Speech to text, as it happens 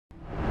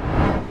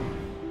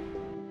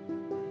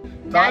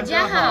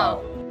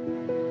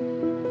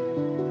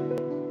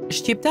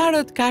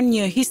Shqiptarët kanë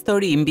një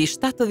histori mbi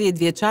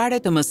 70 vjeçare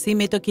të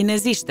mësimit të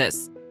kinezishtes.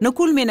 Në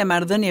kulmin e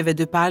marrëdhënieve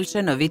dypalshe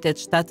në vitet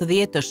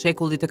 70 të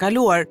shekullit të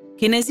kaluar,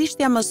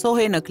 kinezishtja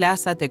mësohej në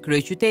klasat e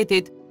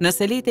kryeqytetit, në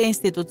selit e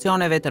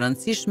institucioneve të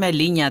rëndësishme,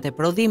 linjat e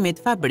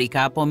prodhimit,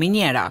 fabrika apo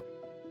minjera.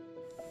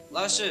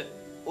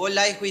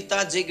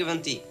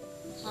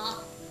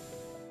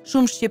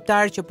 Shumë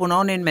shqiptarë që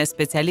punonin me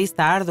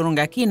specialistë ardhur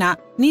nga Kina,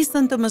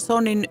 nisën të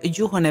mësonin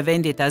gjuhën e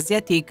vendit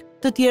aziatik,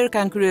 të tjerë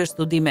kanë kryer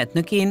studimet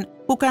në Kinë,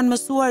 ku kanë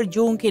mësuar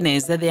gjuhën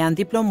kineze dhe janë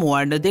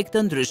diplomuar në degë të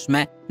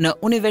ndryshme në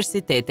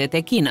universitetet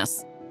e Kinës.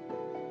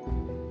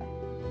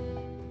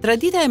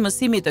 Tradita e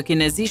mësimit të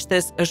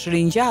kinezishtes është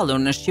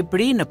ringjallur në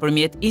Shqipëri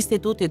nëpërmjet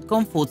Institutit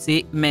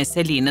Konfuci me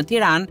seli në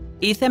Tiranë,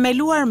 i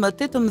themeluar më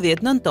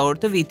 18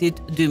 nëntor të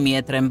vitit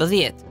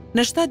 2013.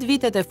 Në 7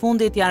 vitet e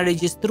fundit janë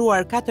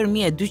regjistruar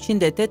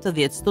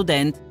 4280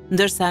 studentë,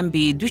 ndërsa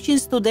mbi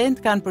 200 studentë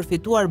kanë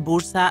përfituar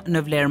bursa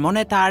në vlerë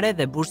monetare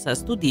dhe bursa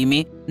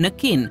studimi në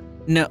Kinë,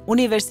 në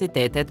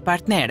universitetet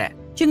partnere.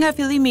 Që nga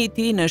fillimi i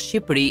tij në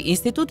Shqipëri,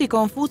 Instituti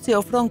Konfuci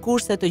ofron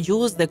kurse të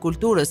gjuhës dhe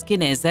kulturës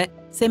kineze,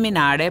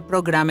 seminare,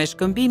 programe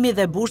shkëmbimi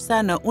dhe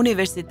bursa në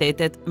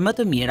universitetet më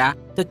të mira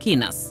të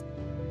Kinës.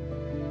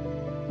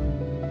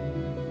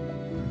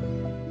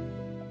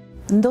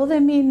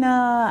 Ndodhemi në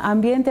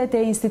ambientet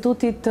e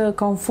Institutit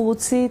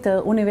Konfuci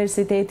të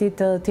Universitetit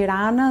të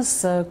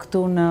Tiranës,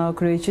 këtu në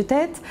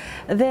kryeqytet,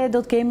 dhe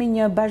do të kemi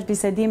një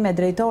bashkëbisedim me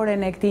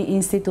drejtoren e këtij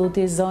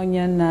instituti,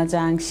 zonjën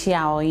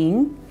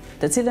Xiaoying,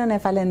 të cilën e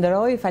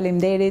falenderoj,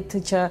 faleminderit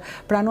që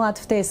pranuat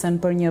ftesën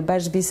për një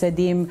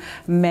bashkëbisedim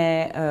me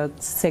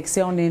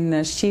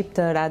seksionin shqip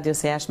të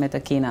Radios së Jashtme të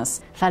Kinës.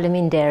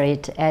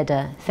 Faleminderit,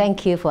 Eda.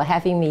 Thank you for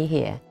having me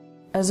here.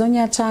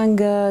 Zonja Chang,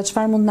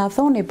 çfarë mund na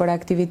thoni për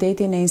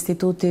aktivitetin e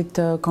Institutit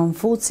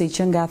Konfuci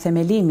që nga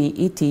themelimi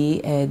i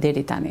tij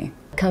deri tani?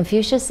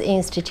 Confucius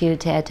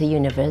Institute at the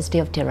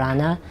University of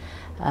Tirana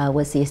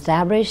was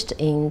established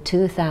in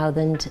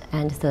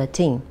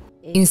 2013.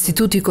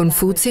 Instituti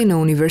Konfuci në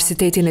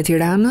Universitetin e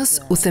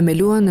Tiranës u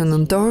themelua në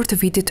nëntor të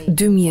vitit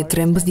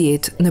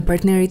 2013 në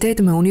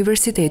partneritet me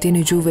Universitetin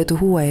e Gjuhëve të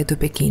Huaja të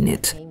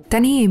Pekinit.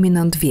 Tani jemi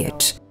 9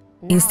 vjeç.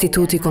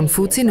 Instituti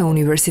Konfuci në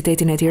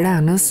Universitetin e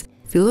Tiranës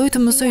filloi të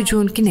mësoj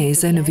gjuhën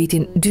kineze në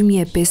vitin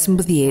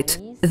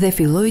 2015 dhe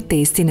filloi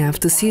testin e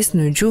aftësisë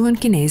në gjuhën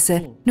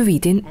kineze në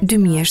vitin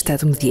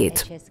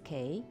 2017.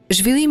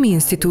 Zhvillimi i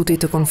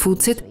Institutit të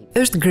Konfucit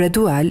është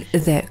gradual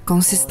dhe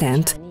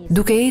konsistent,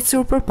 duke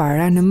ecur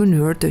përpara në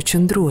mënyrë të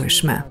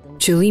qëndrueshme.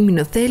 Qëllimi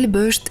në thelb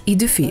është i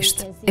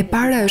dyfisht. E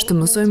para është të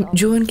mësojmë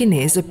gjuhën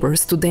kineze për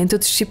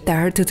studentët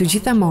shqiptarë të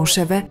gjitha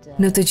moshave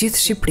në të gjithë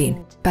Shqipërinë,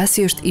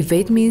 pasi është i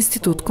vetmi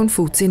Institut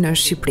Konfuci në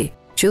Shqipëri.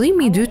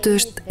 Qëllimi i dytë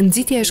është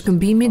nxitja e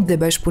shkëmbimit dhe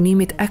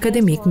bashkëpunimit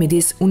akademik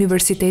midis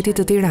Universitetit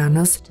të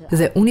Tiranës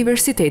dhe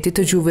Universitetit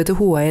të Gjuhëve të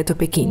Huaja të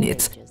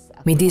Pekinit,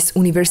 midis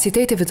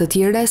universiteteve të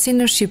tjera si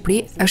në Shqipëri,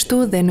 ashtu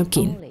dhe në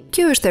Kinë.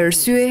 Kjo është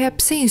arsyeja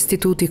pse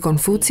Instituti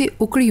Konfuci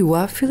u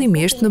krijua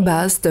fillimisht në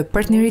bazë të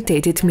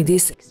partneritetit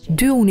midis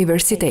dy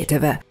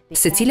universiteteve,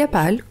 secila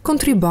palë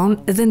kontribon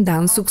dhe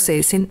ndan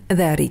suksesin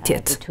dhe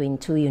arritjet.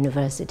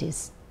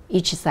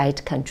 Each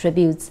side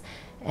contributes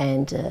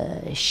and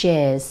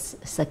shares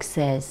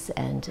success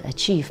and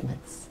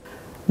achievements.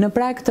 Në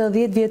prag të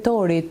 10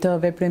 vjetorit të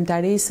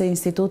veprimtarisë së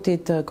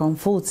Institutit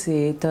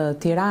Konfuci të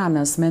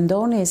Tiranës,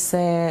 mendoni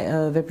se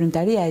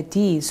veprimtaria e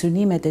tij,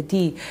 synimet e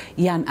tij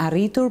janë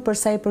arritur për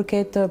sa i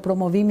përket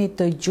promovimit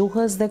të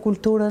gjuhës dhe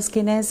kulturës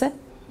kineze?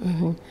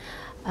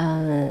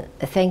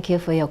 Thank you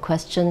for your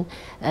question.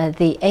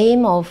 The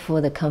aim of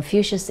the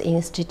Confucius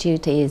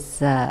Institute is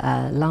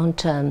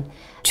long-term.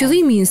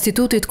 Qëllimi i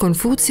Institutit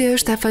Konfuci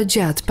është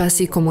afatgjat,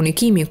 pasi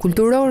komunikimi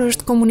kulturor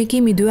është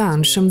komunikimi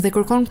dyanshëm dhe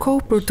kërkon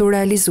kohë për të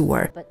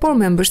realizuar. Por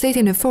me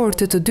mbështetjen e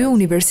fortë të dy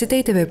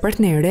universiteteve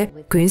partnere,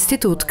 ky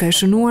institut ka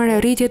shënuar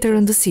arritje të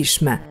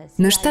rëndësishme.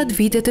 Në 7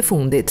 vitet e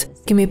fundit,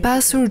 kemi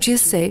pasur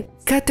gjithsej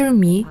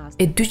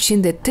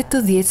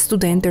 4280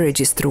 studentë të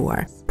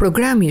regjistruar.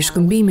 Programi i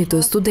shkëmbimit të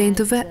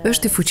studentëve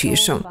është i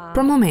fuqishëm.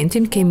 Për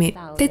momentin kemi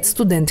 8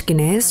 studentë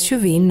kinez që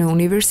vinë në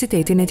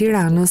Universitetin e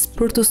Tiranës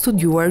për të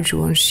studiuar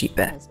gjuhën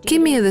shqipe.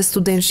 Kemi edhe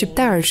studentë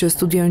shqiptarë që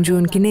studiojnë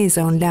gjuhën kineze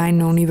online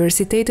në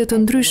universitete të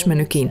ndryshme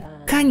në Kinë.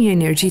 Ka një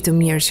energji të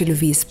mirë që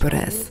lëviz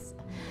përreth.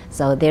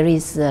 So there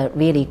is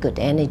really good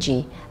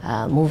energy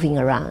moving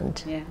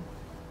around. Yeah.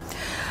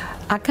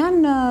 A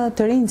kanë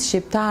të rinjt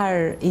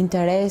shqiptar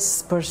interes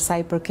për sa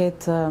i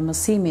përket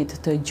mësimit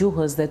të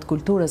gjuhës dhe të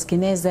kulturës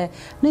kineze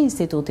në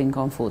Institutin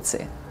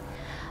Konfuci?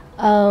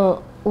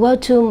 Well,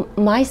 to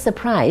my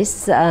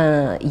surprise,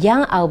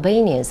 young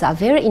Albanians are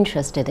very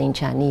interested in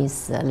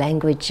Chinese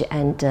language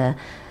and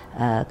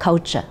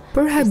culture.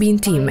 Për habin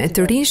time,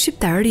 të rinj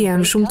shqiptarë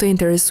janë shumë të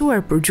interesuar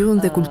për gjuhën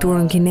dhe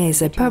kulturën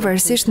kineze,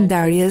 pavarësisht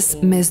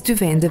ndarjes mes dy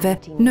vendeve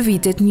në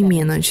vitet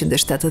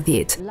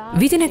 1970.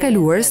 Vitin e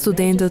kaluar,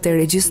 studentët e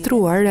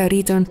regjistruar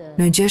arritën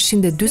në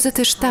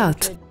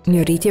 647,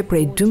 një rritje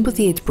prej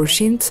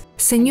 12%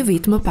 se një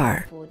vit më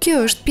parë.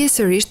 Kjo është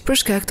pjesërisht për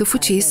shkak të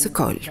fuqisë së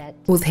KOL,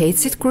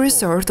 udhëheqësit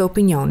kryesor të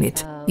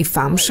opinionit, I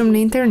famshëm në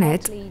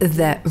internet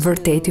dhe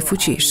vërtet I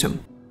fuqishëm.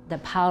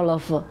 The power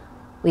of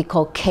we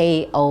call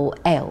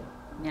KOL,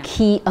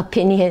 key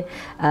opinion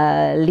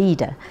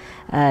leader.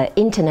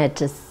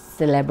 Internet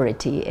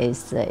celebrity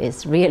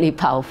is really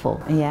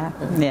powerful. Yeah,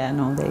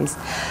 nowadays.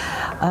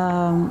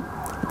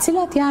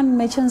 Cilat janë,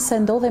 me qenë se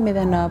ndodhemi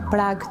dhe në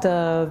prag të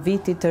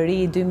vitit të ri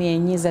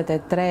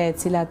 2023,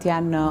 cilat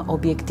janë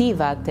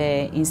objektivat e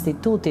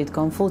Institutit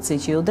Konfuci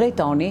që ju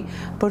drejtoni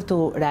për tu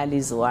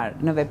realizuar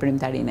në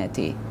veprimtarinë e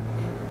tij?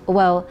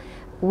 Well,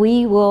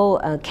 we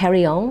will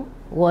carry on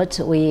what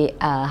we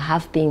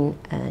have been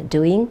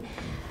doing.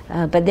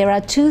 But there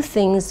are two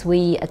things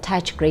we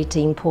attach great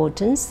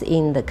importance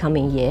in the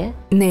coming year.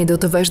 Ne do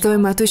të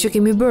vazhdojmë atë që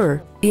kemi bërë.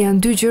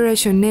 Janë dy gjëra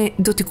që ne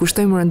do t'i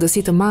kushtojmë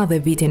rëndësi të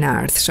madhe vitin e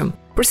ardhshëm.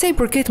 Përsa I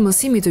përket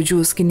mësimit të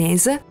gjuhës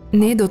kineze,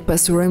 ne do të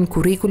pasurojmë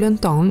kurrikulën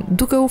ton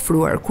duke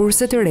ofruar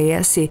kurse të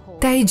reja si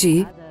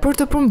taiji për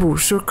të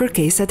përmbushur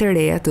kërkesat e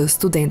reja të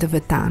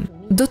studentëve tanë.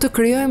 Do të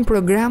krijojmë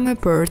programe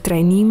për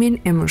trajnimin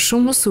e më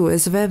shumë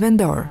mësuesve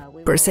vendor.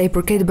 Përsa I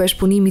përket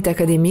bashkëpunimit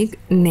akademik,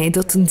 ne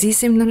do të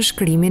nxisim në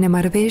nënshkrimin e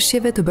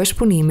marrëveshjeve të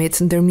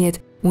bashkëpunimit ndërmjet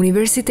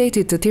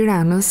Universitetit të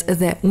Tiranës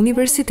dhe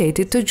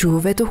Universitetit të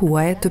Gjuhëve të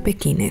Huaja të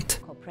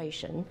Pekinit.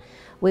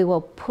 We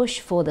will push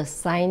for the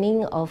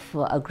signing of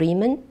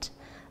agreement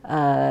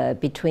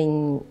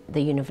between the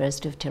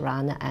University of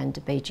Tirana and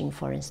Beijing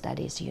Foreign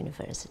Studies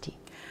University.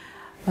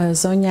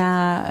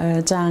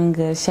 Zonja Zhang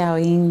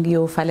Xiaoying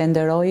ju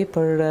falenderoj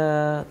për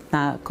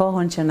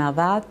kohën që na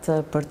dhat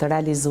për të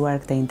realizuar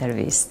këtë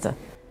intervistë.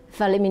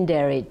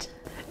 Faleminderit.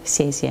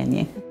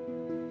 Ejani.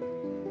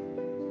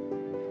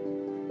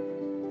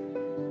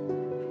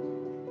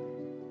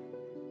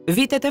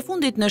 Vitet e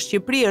fundit në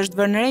Shqipëri është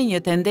vënë re një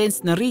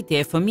tendencë në rritje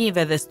e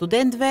fëmijëve dhe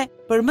studentëve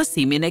për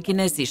mësimin e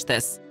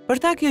kinezishtes. Për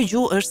ta kjo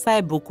gjuhë është sa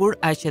e bukur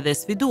aq edhe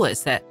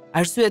sfiduese.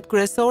 Arsyet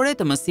kryesore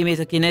të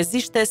mësimit të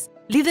kinezishtes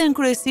lidhen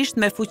kryesisht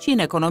me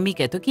fuqinë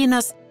ekonomike të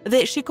Kinës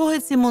dhe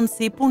shikohet si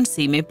mundësi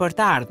punësimi për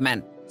të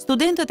ardhmen.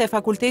 Studentët e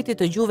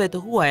Fakultetit të Gjuhëve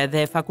të Huaja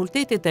dhe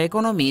Fakultetit të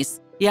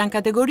Ekonomisë janë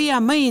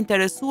kategoria më e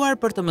interesuar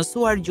për të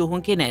mësuar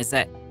gjuhën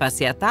kineze,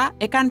 pasi ata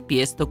e kanë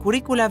pjesë të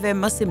kurrikulave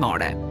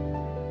mësimore.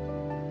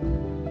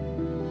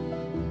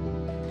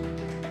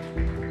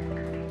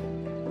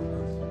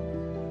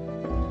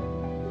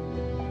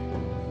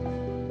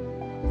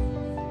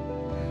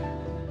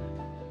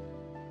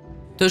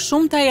 Të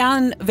shumta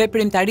janë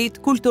veprimtaritë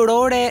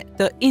kulturore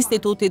të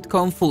Institutit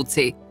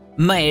Konfuci.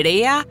 Më e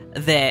reja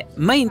dhe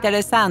më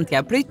interesantja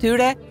prej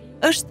tyre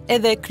është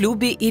edhe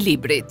klubi I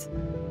librit.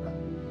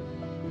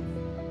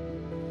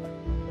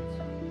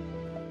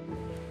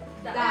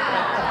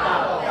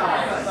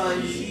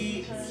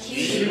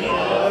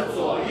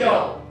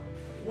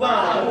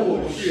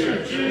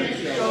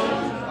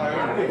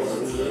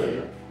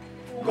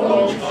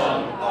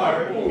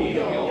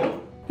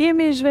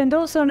 Jemi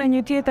zhvendosur në një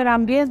tjetër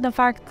ambient, në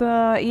fakt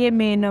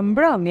jemi në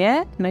mbrëmje,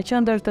 në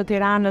qendër të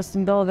Tiranës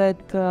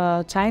ndodhet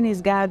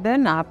Chinese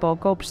Garden apo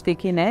kopshti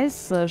kinez,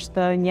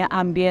 është një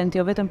ambient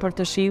jo vetëm për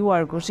të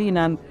shijuar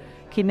kuzhinën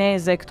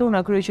kineze këtu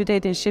në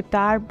kryeqytetin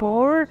shqiptar,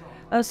 por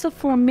së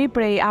fundmi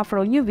prej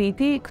afro një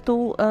viti këtu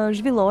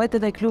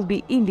zhvillohet edhe klubi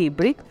I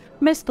librit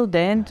me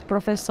student,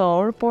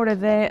 profesor, por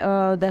edhe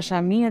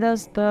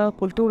dashamirës të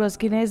kulturës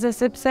kineze,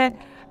 sepse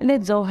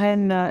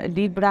lexohen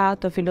libra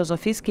të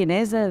filozofisë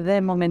kineze dhe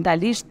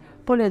momentalisht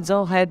po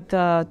lexohet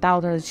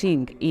Tao Te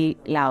Ching I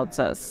Lao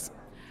Tzus.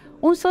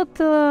 Unë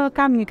sot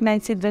kam një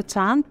kënaqësi të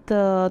veçantë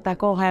të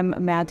takohem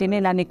me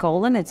Atinela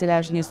Nikollën, e cila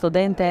është një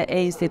studente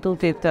e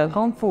Institutit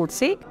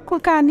Konfuci, ku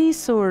ka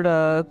nisur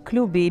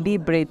klubi I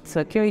librit,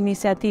 kjo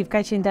iniciativë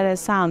kaq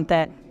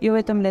interesante, jo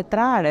vetëm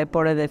letrare,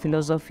 por edhe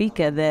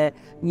filozofike dhe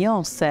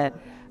njohëse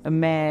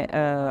me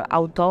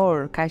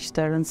autor kaq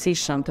të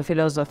rëndësishëm të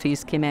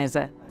filozofisë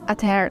kineze.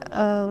 Atëherë,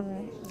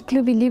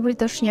 klubi I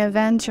librit është një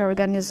event që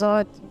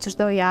organizohet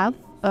çdo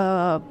javë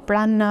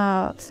pranë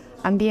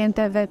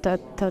ambienteve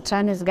të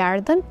Chinese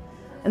Garden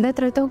dhe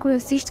trajton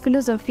kryesisht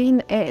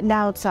filozofinë e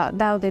Lao Tzu,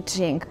 Tao Te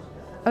Ching.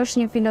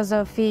 Është një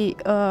filozofi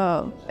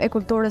e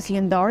kulturës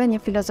lindore,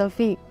 një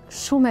filozofi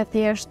shumë e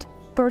thjeshtë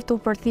për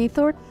t'u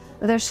përthithur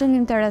dhe shumë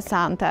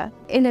interesante.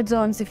 E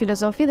lexojmë si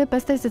filozofi dhe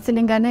pastaj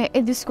secili nga ne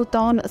e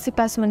diskuton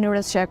sipas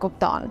mënyrës që e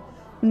kupton.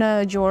 Në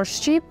gjuhën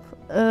shqip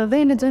dhe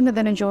e lexojmë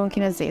edhe në gjuhën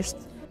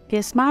kinezisht.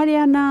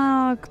 Pjesëmarrja në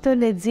këtë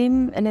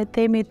lexim le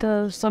themi të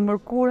së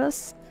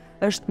mërkurës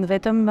është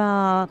vetëm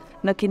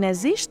në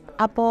kinezisht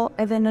apo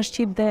edhe në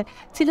shqip dhe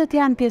cilët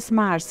janë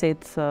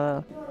pjesëmarrësit?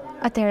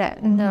 Atëherë,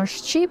 në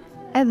shqip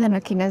edhe në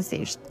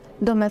kinezisht.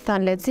 Do me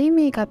thënë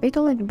leximi I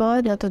kapitullit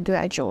bëhet në të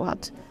dyja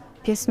gjuhat.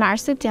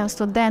 Pjesëmarrësit janë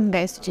studentë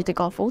nga Instituti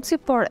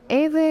Konfuci, por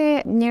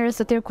edhe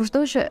njerëz të tjerë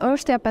kushdo që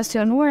është I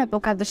apasionuar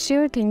apo ka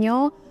dëshirë të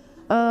njohë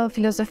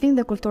filozofinë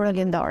dhe kulturën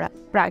lindore.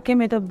 Pra,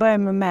 kemi të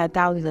bëjmë me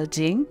Tao Te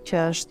Ching,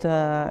 që është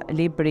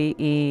libri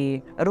I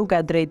Rruga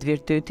drejt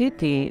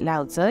virtytit I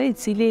Lao Tzu, I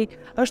cili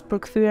është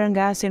përkthyer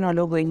nga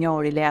sinologu I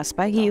njohur Ileas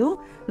Pahiu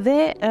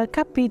dhe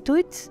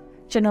kapitujt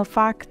që në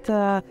fakt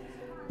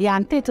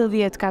janë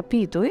 80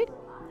 kapituj,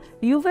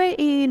 juve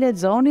i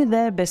lexoni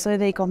dhe besoj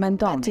dhe i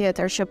komentoni.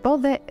 Tjetër që po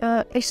dhe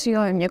e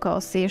shijojmë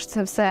njëkohësisht,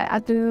 sepse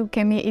aty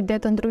kemi ide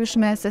të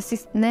ndryshme se si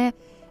ne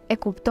e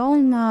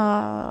kuptojmë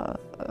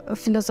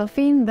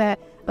filozofinë dhe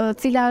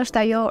cila është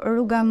ajo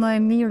rruga më e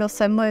mirë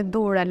ose më e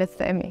dura, le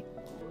të themi.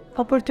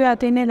 Po për ty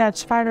Atinela,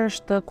 çfarë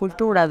është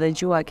kultura dhe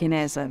gjuha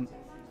kineze?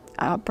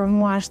 Për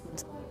mua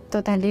është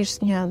totalisht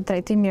një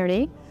trajtim i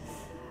ri.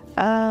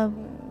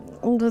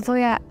 Unë do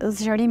thoja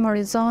zgjerim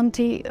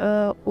horizonti,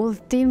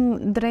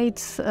 udhëtim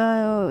drejt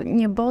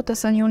një bote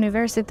ose një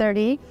universi të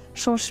ri,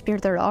 shumë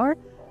shpirtëror,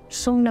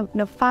 shumë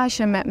në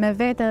faqe me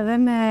vete dhe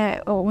me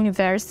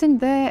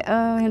universin dhe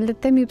le të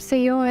themi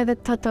pse jo edhe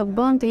të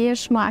bën të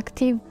jesh më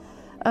aktiv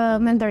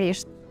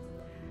mendërisht.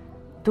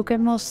 Duke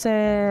mos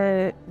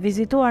e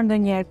vizituar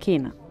ndonjëherë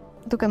Kinën.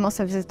 Duke mos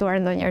e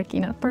vizituar ndonjëherë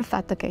Kinën, për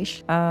fat të keq.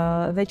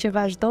 Dhe që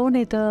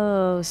vazhdoni të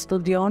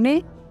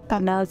studioni,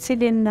 në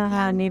cilin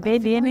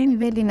niveli jeni?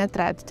 Nivelin e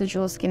tretë të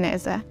gjuhës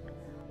kineze.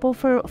 Po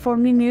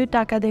formimi yt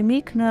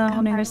akademik në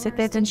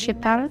Universitetin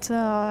Shqiptar,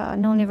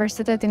 në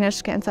Universitetin e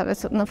Shkencave,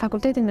 në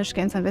Fakultetin e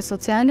Shkencave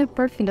Sociale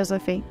për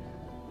filozofi.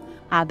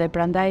 Dhe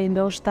prandaj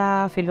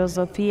ndoshta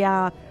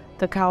filozofia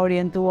të ka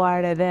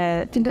orientuar edhe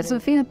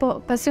filozofinë, po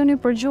pasioni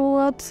për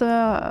gjuhët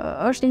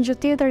është një gjë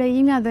tjetër e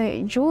imja dhe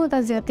gjuhët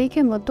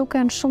aziatike më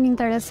duken shumë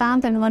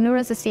interesante në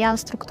mënyrën se si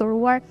janë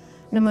strukturuar,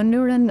 në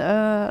mënyrën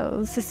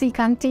se si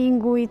kanë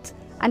tingujt,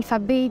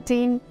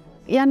 alfabetin,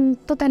 janë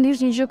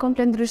totalisht një gjë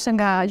komplet ndryshe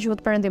nga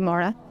gjuhët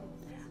perëndimore.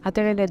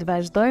 Atëherë le të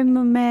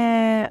vazhdojmë me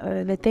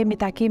le temi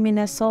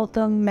takimin e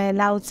sotëm me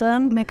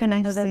Laucën, me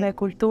kënaqësi dhe me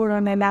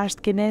kulturën e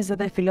lashtë kineze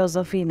dhe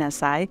filozofinë e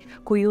saj,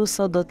 ku ju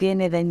sot do të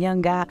jeni dhe një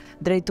nga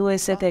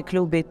drejtueset e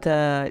klubit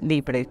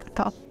librit.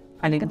 Po.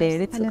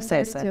 Faleminderit,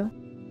 suksese.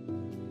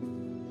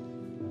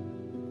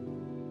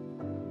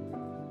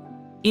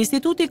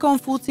 Instituti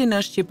Konfuci në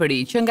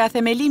Shqipëri, që nga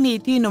themelimi I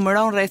tij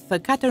numëron rreth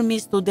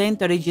 4.000 studentë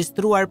të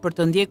regjistruar për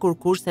të ndjekur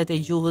kurset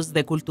e gjuhës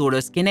dhe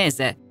kulturës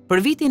kineze. Për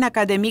vitin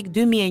akademik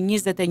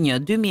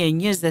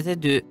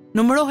 2021-2022,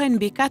 numërohen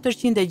mbi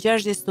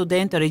 460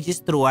 studentë të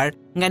regjistruar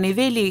nga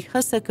niveli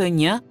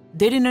HSK1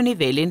 deri në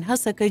nivelin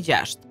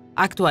HSK6.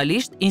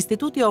 Aktualisht,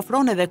 Instituti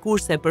ofron edhe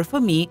kurse për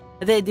fëmijë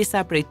dhe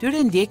disa prej tyre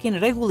ndjekin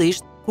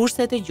rregullisht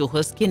kurset e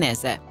gjuhës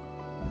kineze.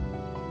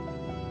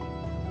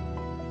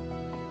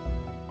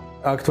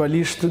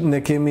 Aktualisht ne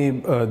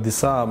kemi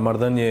disa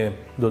marrëdhënie,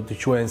 do t'i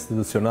quaj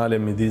institucionale,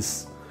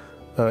 midis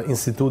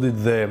institutit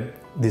dhe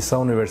disa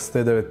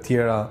universiteteve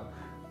tjera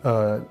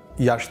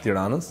jashtë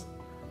Tiranës.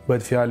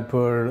 Bëhet fjalë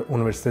për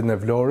Universitetin e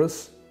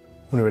Vlorës,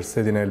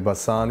 Universitetin e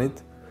Elbasanit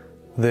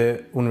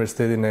dhe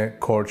Universitetin e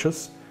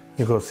Korçës.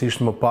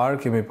 Njëkohësisht më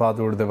parë kemi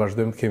patur dhe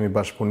vazhdojmë të kemi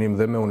bashkëpunim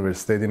dhe me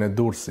Universitetin e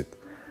Durrësit.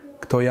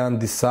 Këto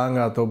janë disa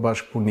nga ato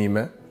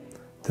bashkëpunime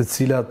të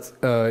cilat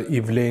I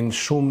vlejnë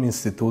shumë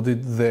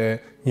institutit dhe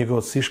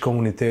njëkohësisht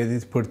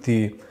komunitetit për t'i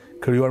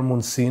krijuar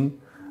mundësinë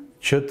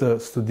që të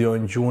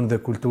studiojnë gjuhën dhe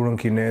kulturën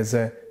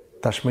kineze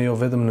tashmë jo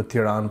vetëm në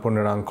Tiranë, por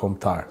në rang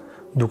kombëtar,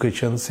 duke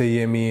qenë se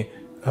jemi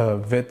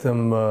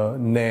vetëm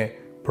ne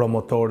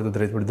promotorë të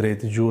drejt për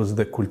drejt të gjuhës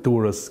dhe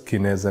kulturës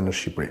kineze në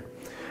Shqipëri.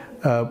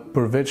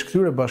 Përveç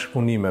këtyre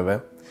bashkëpunimeve,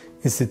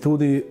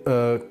 instituti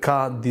ka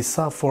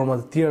disa forma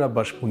të tjera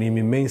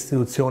bashkëpunimi me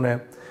institucione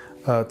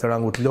të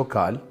rangut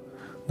lokal.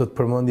 Do të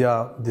përmendja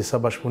disa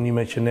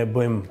bashkëpunime që ne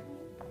bëjmë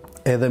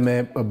edhe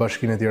me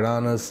Bashkinë e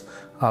Tiranës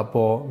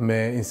apo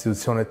me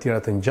institucione tjera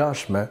të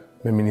ngjashme,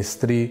 me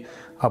ministri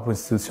apo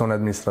institucione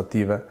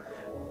administrative,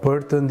 për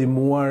të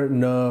ndihmuar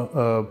në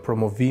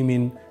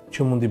promovimin që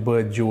mund I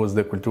bëhet gjuhës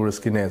dhe kulturës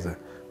kineze.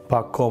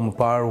 Pak kohë më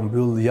parë u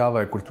mbyll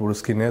java e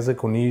kulturës kineze,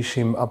 ku ne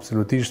ishim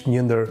absolutisht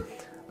një ndër,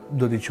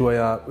 do t'i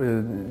quaja,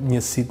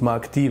 njësitë më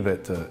aktive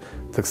të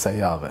kësaj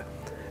jave.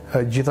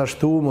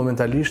 Gjithashtu,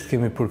 momentalisht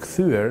kemi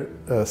përkthyer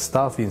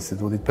stafi I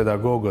institutit,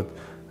 pedagogët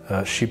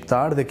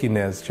shqiptar dhe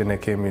kinez që ne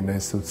kemi në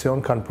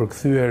institucion, kanë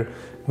përkthyer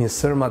një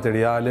sër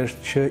materialesh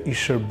që I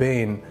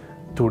shërbejnë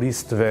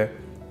turistëve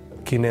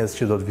kinez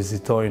që do të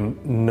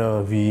vizitojnë në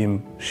vijim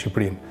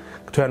Shqipërinë.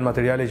 Këto janë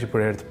materiale që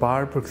për herë të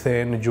parë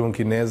përkthehen në gjuhën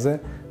kineze,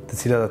 të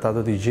cilat ata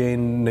do t'i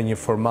gjejnë në një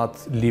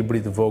format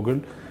libri të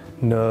vogël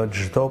në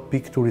çdo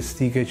pikë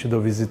turistike që do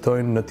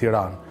vizitojnë në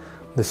Tiranë.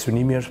 Dhe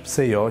synimi është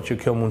pse jo që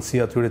kjo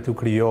mundësi atyre të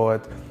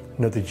krijohet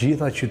në të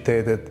gjitha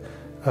qytetet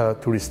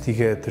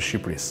turistike të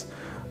Shqipërisë.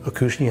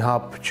 Ky është një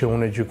hap që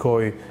unë e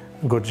gjykoj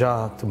goxha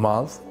të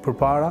madh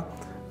përpara,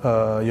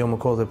 jo më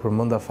kohë dhe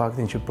përmenda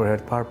faktin që për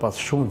herë të parë pas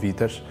shumë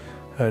vitesh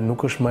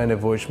nuk është më e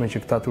nevojshme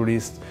që këta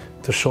turistë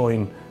të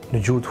shohin në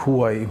gjuhë të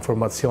huaj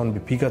informacion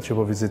mbi pikat që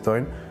po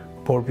vizitojnë,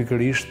 por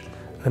pikërisht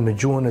në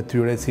gjuhën e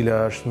tyre, e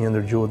cila është një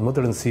ndër gjuhët më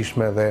të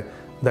rëndësishme dhe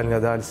dal nga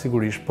dal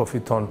sigurisht po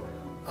fiton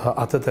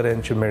atë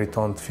terren që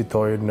meriton të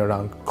fitojë në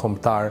rang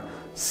kombëtar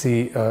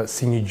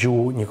si një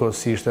gjuhë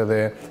njëkohësisht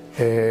edhe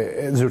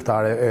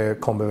zyrtare e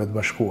Kombeve të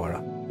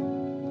Bashkuara.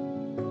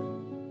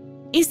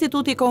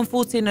 Instituti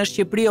Konfuci në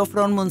Shqipëri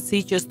ofron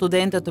mundësi që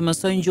studentët të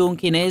mësojnë gjuhën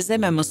kineze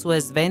me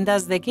mësues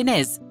vendas dhe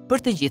kinez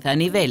për të gjitha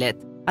nivelet.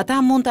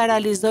 Ata mund ta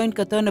realizojnë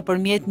këtë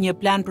nëpërmjet një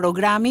plan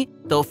programi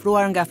të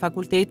ofruar nga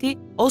fakulteti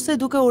ose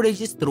duke u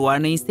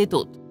regjistruar në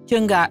institut, që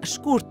nga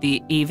shkurti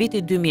i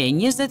vitit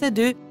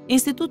 2022,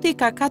 instituti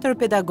ka 4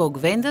 pedagog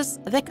vendës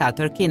dhe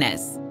 4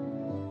 kinez.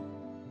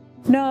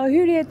 Në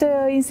hyrje të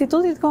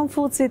Institutit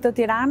Konfuci të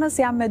Tiranës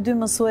jam me 2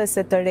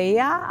 mësuese të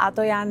reja,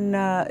 ato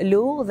janë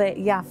Lu dhe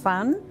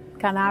Jafan,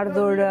 kanë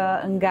ardhur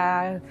nga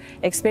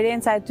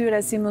eksperienca e tyre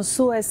si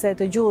mësuese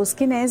të gjuhës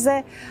kineze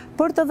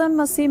për të dhënë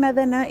mësime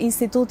edhe në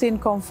Institutin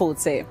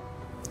Konfuci.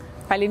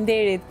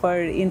 Faleminderit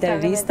për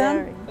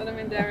intervistën.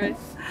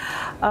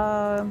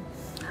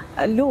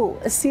 Lu,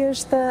 si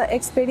është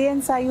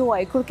eksperienca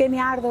juaj kur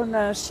keni ardhur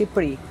në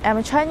Shqipëri? I'm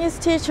a Chinese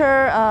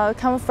teacher,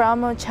 come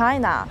from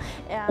China.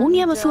 Unë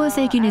jam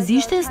mësuese e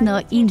kinezishtes në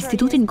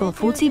Institutin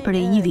Konfuci për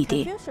një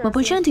viti. Më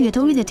pëlqen të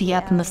jetoj dhe të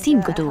jap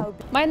mësim këtu.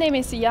 My name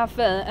is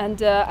Yafan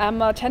and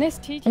I'm a Chinese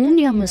teacher.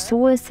 Unë jam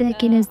mësuese e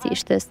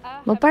kinezishtes.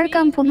 Më parë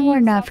kam punuar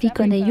në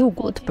Afrikën e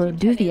Jugut për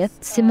 2 vjet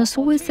si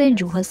mësuese e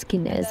gjuhës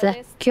kineze.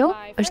 Kjo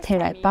është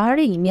hera e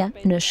parë imja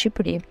në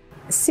Shqipëri.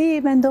 Si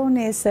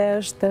mendoni se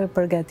është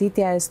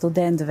përgatitja e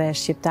studentëve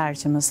shqiptar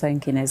që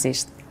mësojnë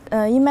kinezisht?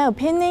 In my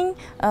opinion,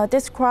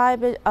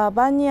 describe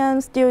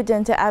Albanian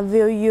student, I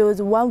will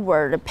use one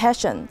word,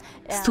 passion.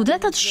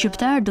 Studentët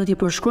shqiptar do t'i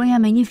përshkruaja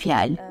me një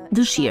fjalë,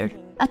 dëshirë.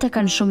 Ata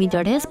kanë shumë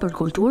interes për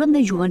kulturën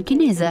dhe gjuhën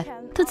kineze,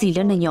 të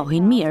cilën e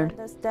njohin mirë.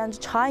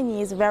 Understand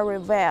Chinese very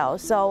well,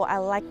 so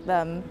I like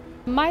them.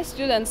 My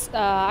students,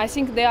 I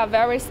think they are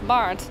very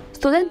smart.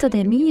 Studentët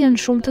e mi janë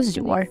shumë të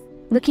zgjuar.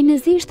 Në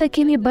kinezisht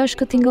kemi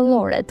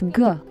bashkëtingëlloret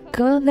G,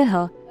 K dhe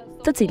H,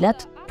 të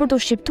cilat, për të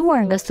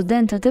shqiptuar nga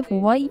studentët e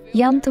huaj,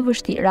 janë të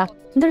vështira,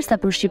 ndërsa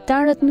për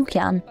shqiptarët nuk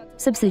janë,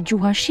 sepse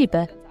gjuha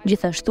shqipe,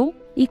 gjithashtu,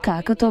 i ka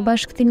këto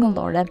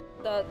bashkëtingëllore.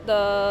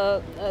 The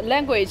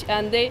language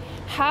and they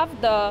have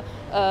the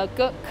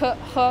G, K,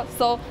 H,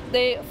 so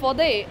for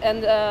they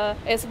and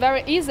it's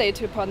very easy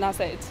to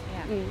pronounce it.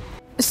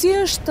 Si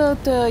është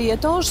të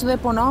jetosh dhe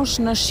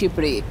punosh në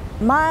Shqipëri?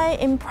 My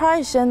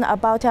impression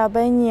about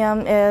Albania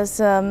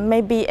is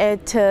maybe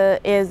it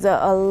is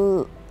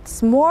a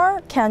small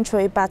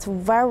country but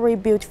very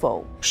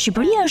beautiful.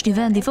 Shqipëria është një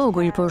vend i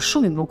vogël por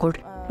shumë i bukur.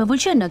 Më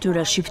pëlqen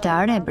natyra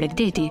shqiptare e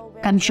Bregdeti.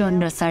 Kam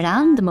qenë në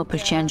Sarandë, më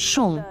pëlqen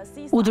shumë.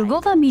 U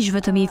dërgova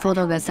miqve të mi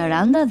foto nga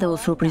Saranda dhe u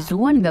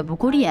surprizuan nga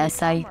bukuria e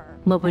saj.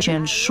 Më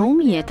pëlqen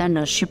shumë jeta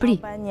në Shqipëri.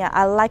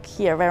 I like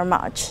here very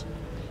much.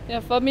 Yeah,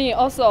 for me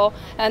also,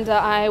 and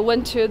I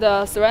went to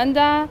the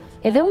Saranda.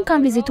 Edhe unë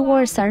kam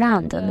vizituar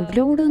Sarandën,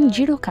 Vlorën,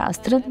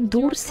 Gjirokastrën,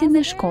 Durrësin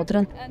dhe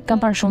Shkodrën. Kam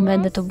parë shumë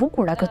vende të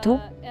bukura këtu,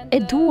 e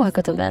dua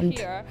këtë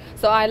vend.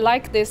 So I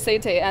like this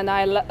city and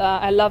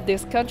I love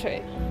this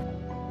country.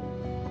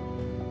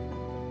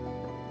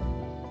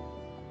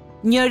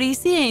 Një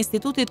risi e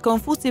Institutit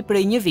Konfuci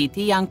prej një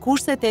viti janë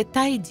kurset e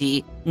Tai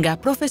Chi nga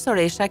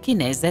profesoresha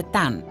kineze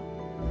Tan.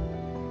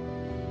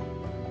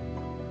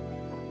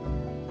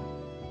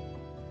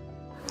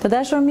 Të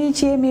dashur miq,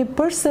 jemi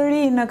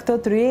përsëri në këtë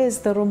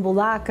tryezë të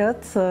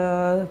rumbullakët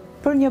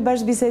për një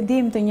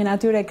bashkëbisedim të një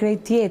natyre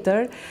krejt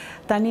tjetër.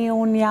 Tani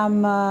unë jam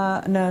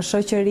në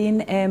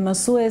shoqërinë e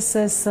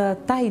mësueses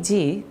Tai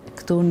Chi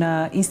këtu në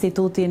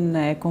Institutin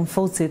e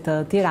Konfucit të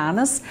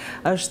Tiranës.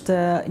 Është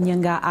një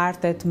nga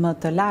artet më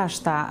të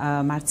lashta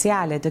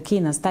marciale të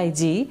Kinës, Tai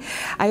Chi.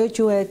 Ajo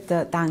quhet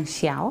Tang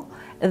Xiao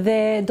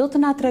dhe do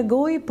të na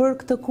tregoj për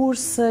këtë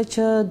kurs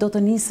që do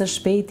të nisë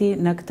shpejti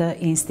në këtë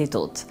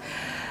institut.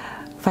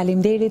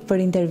 Faleminderit për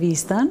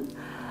intervistën.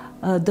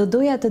 Do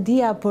doja të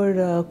dija për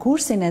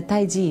kursin e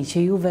Tai Chi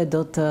që juve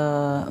do të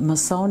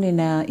mësoni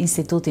në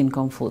Institutin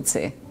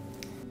Konfuci.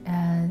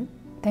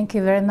 Thank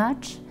you very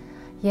much.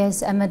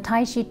 Yes, I'm a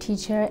Tai Chi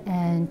teacher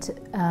and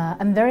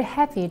I'm very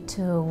happy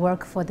to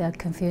work for the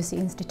Konfuci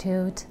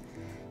Institute.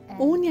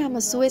 Unë jam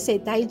mësuese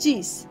e Tai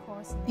Chis.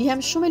 Jam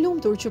shumë e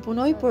lumtur që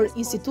punoj për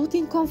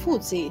Institutin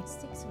Konfuci.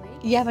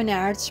 Javën e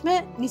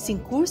ardhshme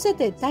nisin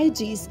kurset e Tai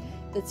Chis,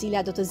 të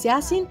cilat do të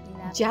zgjasin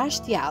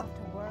 6 javë.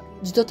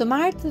 Çdo të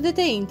martë dhe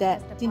të njëjtë,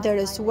 të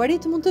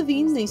interesuarit mund të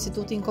vinë në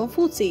Institutin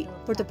Konfuci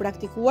për të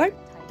praktikuar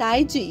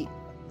Tai Chi.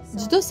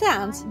 Çdo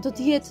seancë do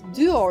të jetë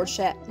 2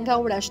 orëshe, nga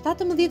ora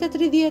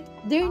 17:30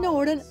 deri në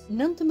orën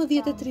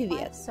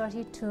 19:30.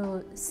 6:30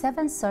 to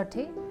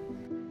 7:30.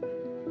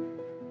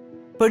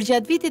 Për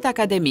gjatë vitit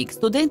akademik,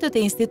 studentët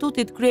e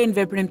institutit kryejnë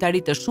veprimtari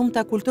të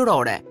shumta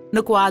kulturore.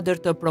 Në kuadër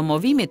të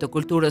promovimit të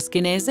kulturës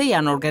kineze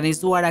janë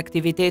organizuar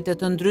aktivitete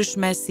të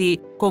ndryshme si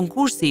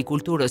konkursi i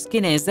kulturës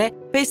kineze,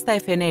 festa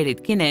e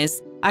fenerit kinez,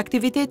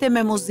 aktivitete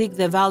me muzikë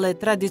dhe valle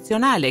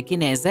tradicionale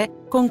kineze,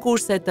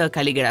 konkurse të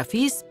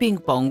kaligrafisë,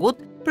 ping-pongut,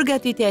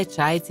 përgatitja e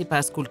çajit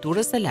sipas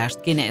kulturës së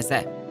lashtë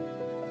kineze.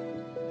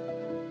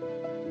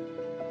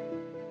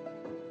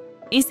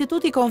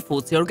 Instituti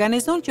Konfuci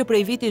organizon që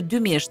prej vitit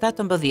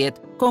 2017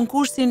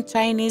 konkursin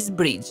Chinese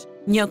Bridge,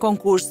 një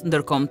konkurs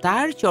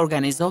ndërkombëtar që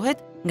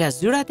organizohet nga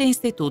zyrat e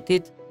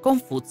Institutit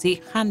Konfuci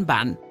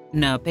Hanban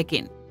në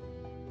Pekin.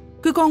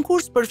 Ky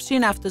konkurs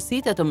përfshin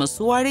aftësitë e të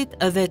mësuarit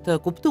dhe të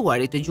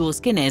kuptuarit të gjuhës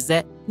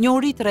kineze,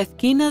 njohurit rreth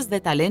Kinës dhe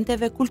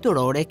talenteve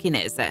kulturore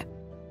kineze.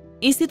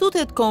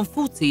 Institutet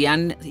Konfuci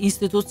janë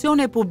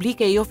institucione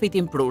publike jo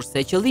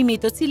fitimprurse, qëllimi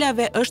të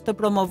cilave është të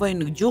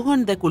promovojnë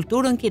gjuhën dhe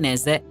kulturën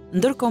kineze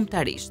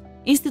ndërkombëtarisht.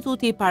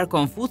 Instituti i parë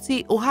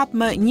Konfuci u hap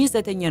më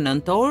 21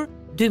 nëntor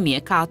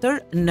 2004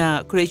 në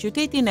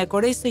kryeqytetin e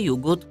Koresë së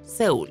Jugut,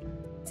 Seul.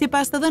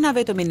 Sipas të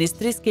dhënave të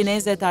Ministrisë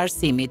Kineze të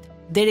Arsimit,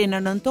 deri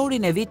në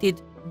nëntorin e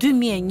vitit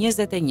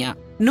 2021,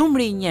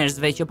 numri i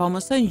njerëzve që po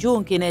mësojnë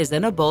gjuhën kineze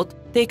në botë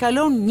te i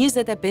kalon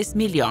 25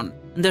 milion,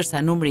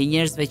 ndërsa numri i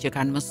njerëzve që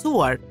kanë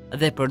mësuar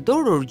dhe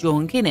përdorur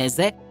gjuhën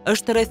kineze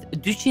është rreth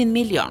 200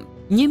 milion.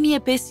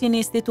 1500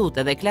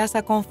 institute dhe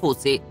klasa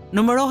Konfuci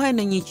numërohen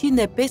në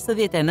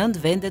 159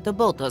 vende të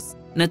botës,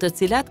 në të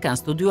cilat kanë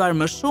studiuar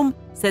më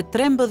shumë se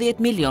 13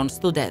 milion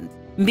studentë.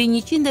 Mbi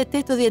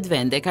 180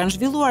 vende kanë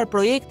zhvilluar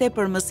projekte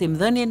për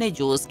mësimdhënien e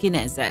gjuhës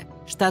kineze.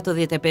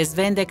 75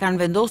 vende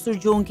kanë vendosur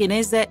gjuhën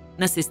kineze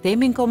në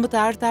sistemin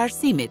kombëtar të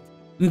arsimit.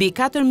 Mbi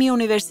 4000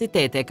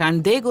 universitete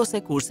kanë deg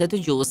ose kurse të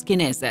gjuhës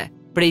kineze.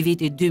 Prej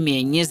vitit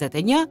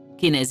 2021,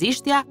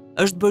 kinezishtja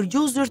është bërë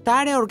gjuhë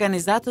zyrtare e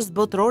Organizatës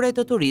Botërore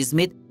të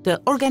Turizmit të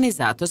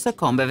Organizatës së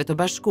Kombeve të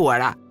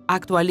Bashkuara.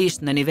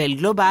 Aktualisht në nivel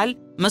global,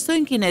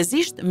 mësojnë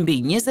kinezisht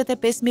mbi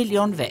 25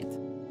 milion vetë.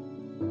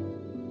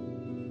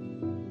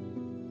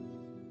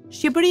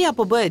 Shqipëria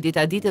po bëhet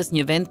ditaditës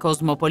një vend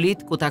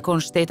kozmopolit ku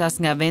takon shtetas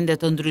nga vende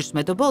të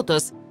ndryshme të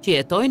botës që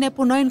jetojnë e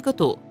punojnë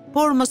këtu,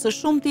 por më së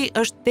shumti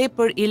është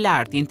tepër i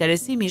lartë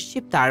interesimi i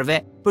shqiptarëve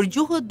për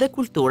gjuhët dhe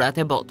kulturat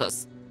e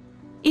botës.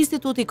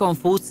 Instituti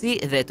Konfuci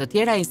dhe të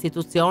tjera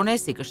institucione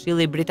si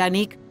Këshilli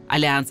Britanik,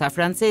 Aleanca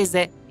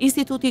Franceze,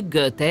 Instituti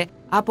Goethe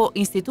apo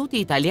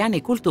Instituti Italian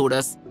i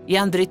Kulturës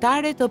janë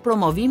dritare të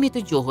promovimit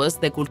të gjuhës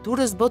dhe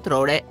kulturës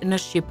botërore në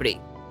Shqipëri.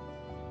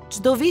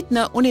 Çdo vit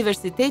në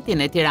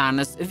Universitetin e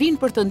Tiranës vinë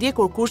për të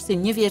ndjekur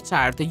kursin një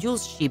vjeçar të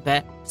gjuhës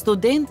shqipe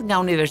studentë nga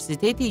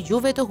Universiteti i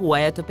Gjuhëve të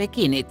Huaja të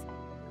Pekinit.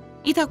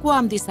 I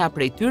takuam disa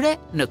prej tyre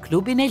në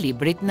klubin e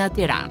librit në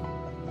Tiranë.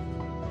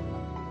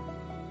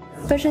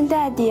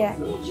 Përshëndetje,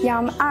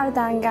 jam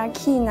Arda nga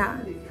Kina.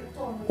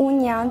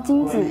 Unë jam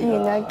Jin Ziyu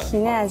në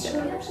kineze.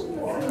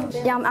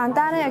 Jam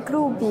antare e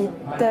grupit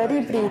të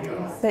librit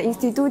të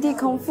Institutit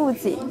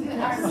Konfuci.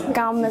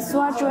 Kam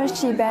mësuar gjuhën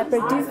shqipe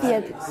për 2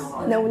 vjet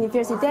në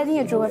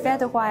Universitetin e Gjuhëve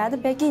të Huaja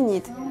të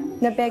Pekinit,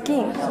 në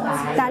Pekin.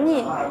 Tani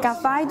ka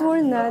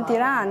vajtur në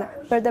Tiranë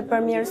për të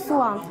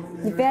përmirësuar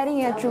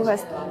nivelin e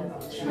gjuhës.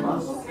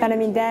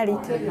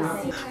 Faleminderit.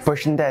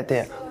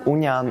 Përshëndetje,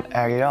 unë jam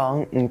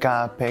Ejani nga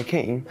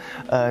Pekin.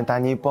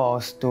 Tani po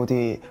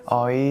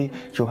studioj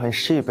gjuhën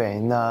shqipe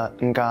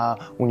nga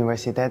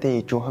Universiteti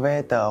i Gjuhëve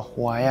të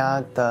Huaja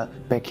të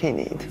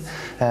Pekinit.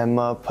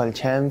 Më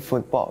pëlqen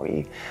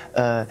futbolli.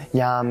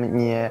 Jam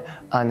një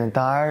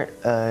anëtar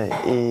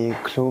i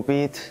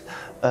klubit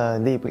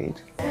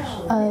librit.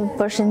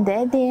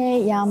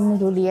 Përshëndetje, jam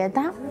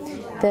Julieta.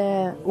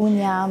 Unë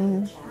jam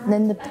në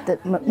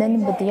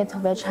 19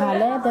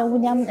 vjeçare dhe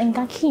unë jam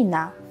nga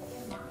Kina.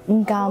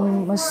 Kam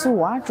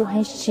mësuar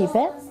gjuhën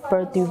shqipe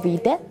për 2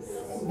 vite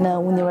në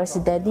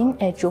Universitetin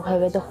e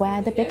Gjuhëve të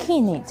Huaja të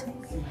Pekinit.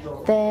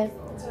 Dhe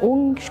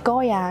unë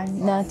shkoja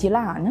në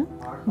Tiranë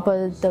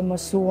për të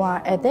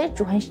mësuar edhe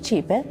gjuhën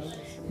shqipe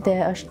dhe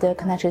është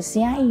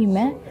kënaqësia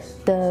ime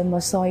të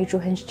mësoj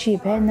gjuhën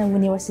shqipe në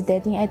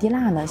Universitetin e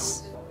Tiranës.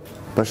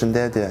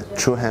 Përshëndetje,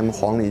 quhem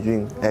Huang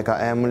Lijun, e ka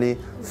emri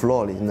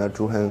Flori në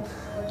gjuhën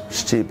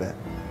shqipe.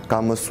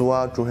 Ka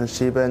mësuar gjuhën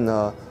shqipe në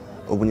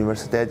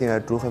Universitetin e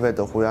Gjuhëve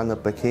të Huaja në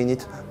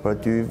Pekinit për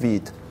 2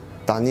 vite.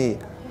 Tani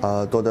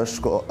do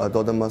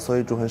të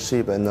mësoj gjuhën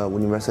shqipe në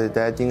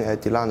Universitetin e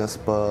Tiranës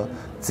për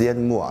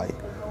 10 muaj.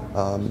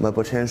 Më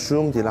pëlqen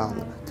shumë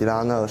Tiranë.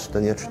 Tirana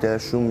është një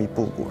qytet shumë i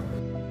bukur.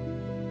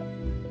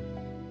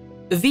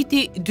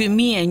 Viti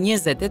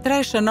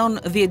 2023 shënon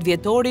 10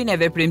 vjetorin e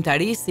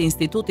veprimtarisë së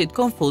Institutit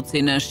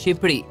Konfuci në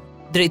Shqipëri.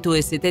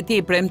 Drejtuesit e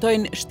tij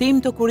premtojnë shtim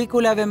të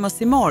kurikulave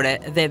mësimore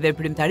dhe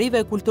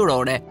veprimtarive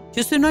kulturore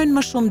që synojnë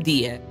më shumë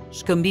dije,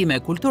 shkëmbime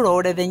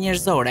kulturore dhe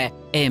njerëzore,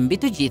 e mbi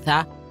të gjitha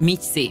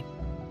miqësi.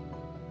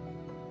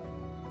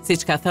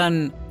 Siç ka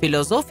thënë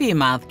filozofi i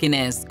madh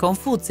kinez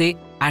Konfuci,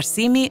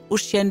 arsimi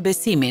ushqen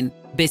besimin,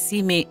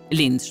 besimi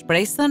lind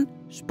shpresën,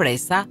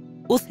 shpresa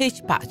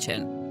udhëheq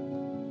paqen.